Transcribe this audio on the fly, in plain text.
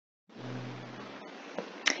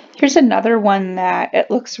Here's another one that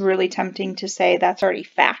it looks really tempting to say that's already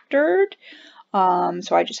factored.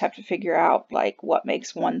 So I just have to figure out like what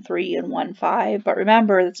makes 1, 3 and 1, 5. But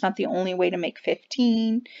remember, that's not the only way to make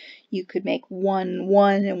 15. You could make 1,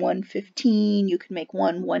 1 and 1, 15. You could make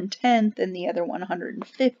 1, 1/10 and the other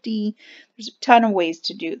 150. There's a ton of ways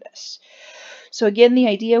to do this. So again, the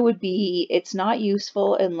idea would be it's not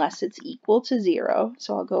useful unless it's equal to 0.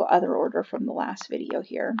 So I'll go other order from the last video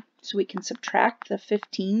here. So we can subtract the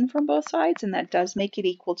 15 from both sides, and that does make it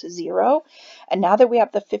equal to 0. And now that we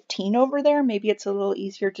have the 15 over there, maybe it's a little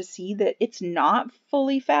easier to see that it's not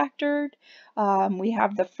fully factored. We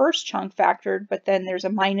have the first chunk factored, but then there's a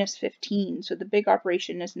minus 15. So the big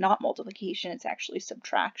operation is not multiplication, it's actually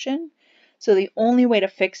subtraction. So the only way to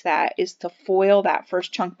fix that is to FOIL that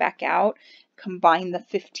first chunk back out, combine the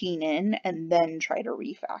 15 in, and then try to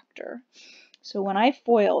refactor. So when I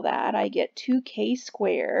FOIL that, I get 2k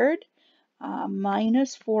squared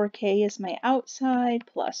minus 4k is my outside,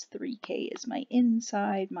 plus 3k is my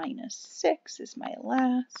inside, minus 6 is my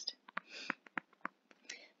last.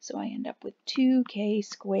 So I end up with 2k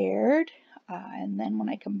squared, and then when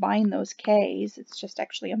I combine those k's, it's just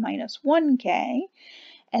actually a minus 1k,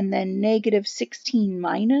 and then negative 16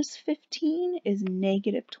 minus 15 is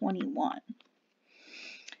negative 21.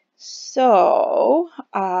 So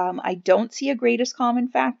I don't see a greatest common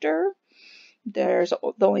factor. The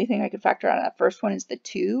only thing I could factor out of that first one is the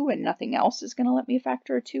 2, and nothing else is going to let me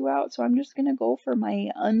factor a 2 out. So I'm just going to go for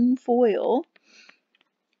my unfoil.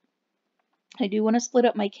 I do want to split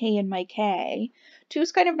up my k and my k. 2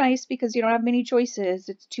 is kind of nice because you don't have many choices.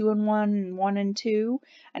 It's 2 and 1 and 1 and 2,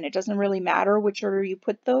 and it doesn't really matter which order you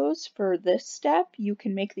put those. For this step, you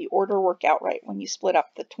can make the order work out right when you split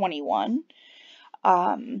up the 21.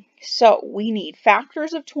 So we need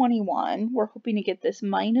factors of 21. We're hoping to get this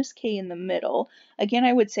minus k in the middle. Again,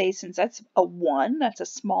 I would say since that's a 1, that's a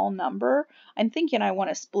small number, I'm thinking I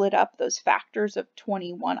want to split up those factors of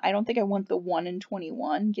 21. I don't think I want the 1 and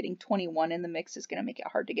 21. Getting 21 in the mix is going to make it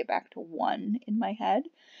hard to get back to 1 in my head.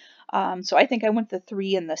 So I think I want the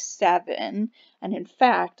 3 and the 7, and in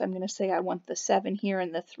fact I'm going to say I want the 7 here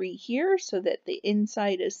and the 3 here so that the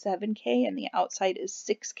inside is 7k and the outside is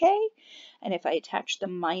 6k, and if I attach the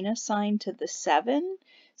minus sign to the 7,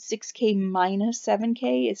 6k minus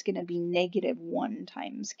 7k is going to be negative 1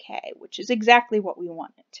 times k, which is exactly what we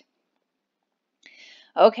wanted.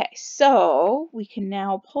 Okay, so we can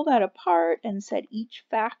now pull that apart and set each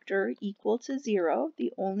factor equal to 0.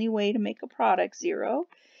 The only way to make a product 0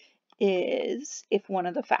 is if one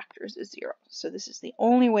of the factors is 0. So this is the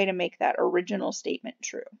only way to make that original statement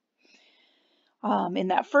true. In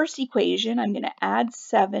that first equation, I'm going to add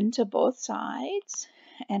 7 to both sides,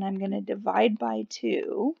 and I'm going to divide by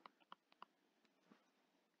 2.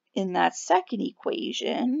 In that second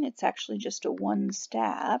equation, it's actually just a one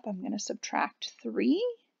step. I'm going to subtract 3.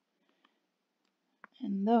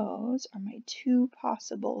 And those are my 2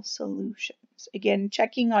 possible solutions. Again,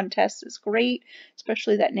 checking on tests is great,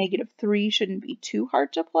 especially that negative 3 shouldn't be too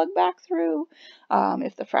hard to plug back through.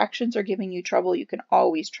 If the fractions are giving you trouble, you can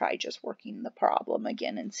always try just working the problem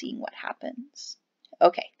again and seeing what happens.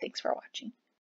 Okay, thanks for watching.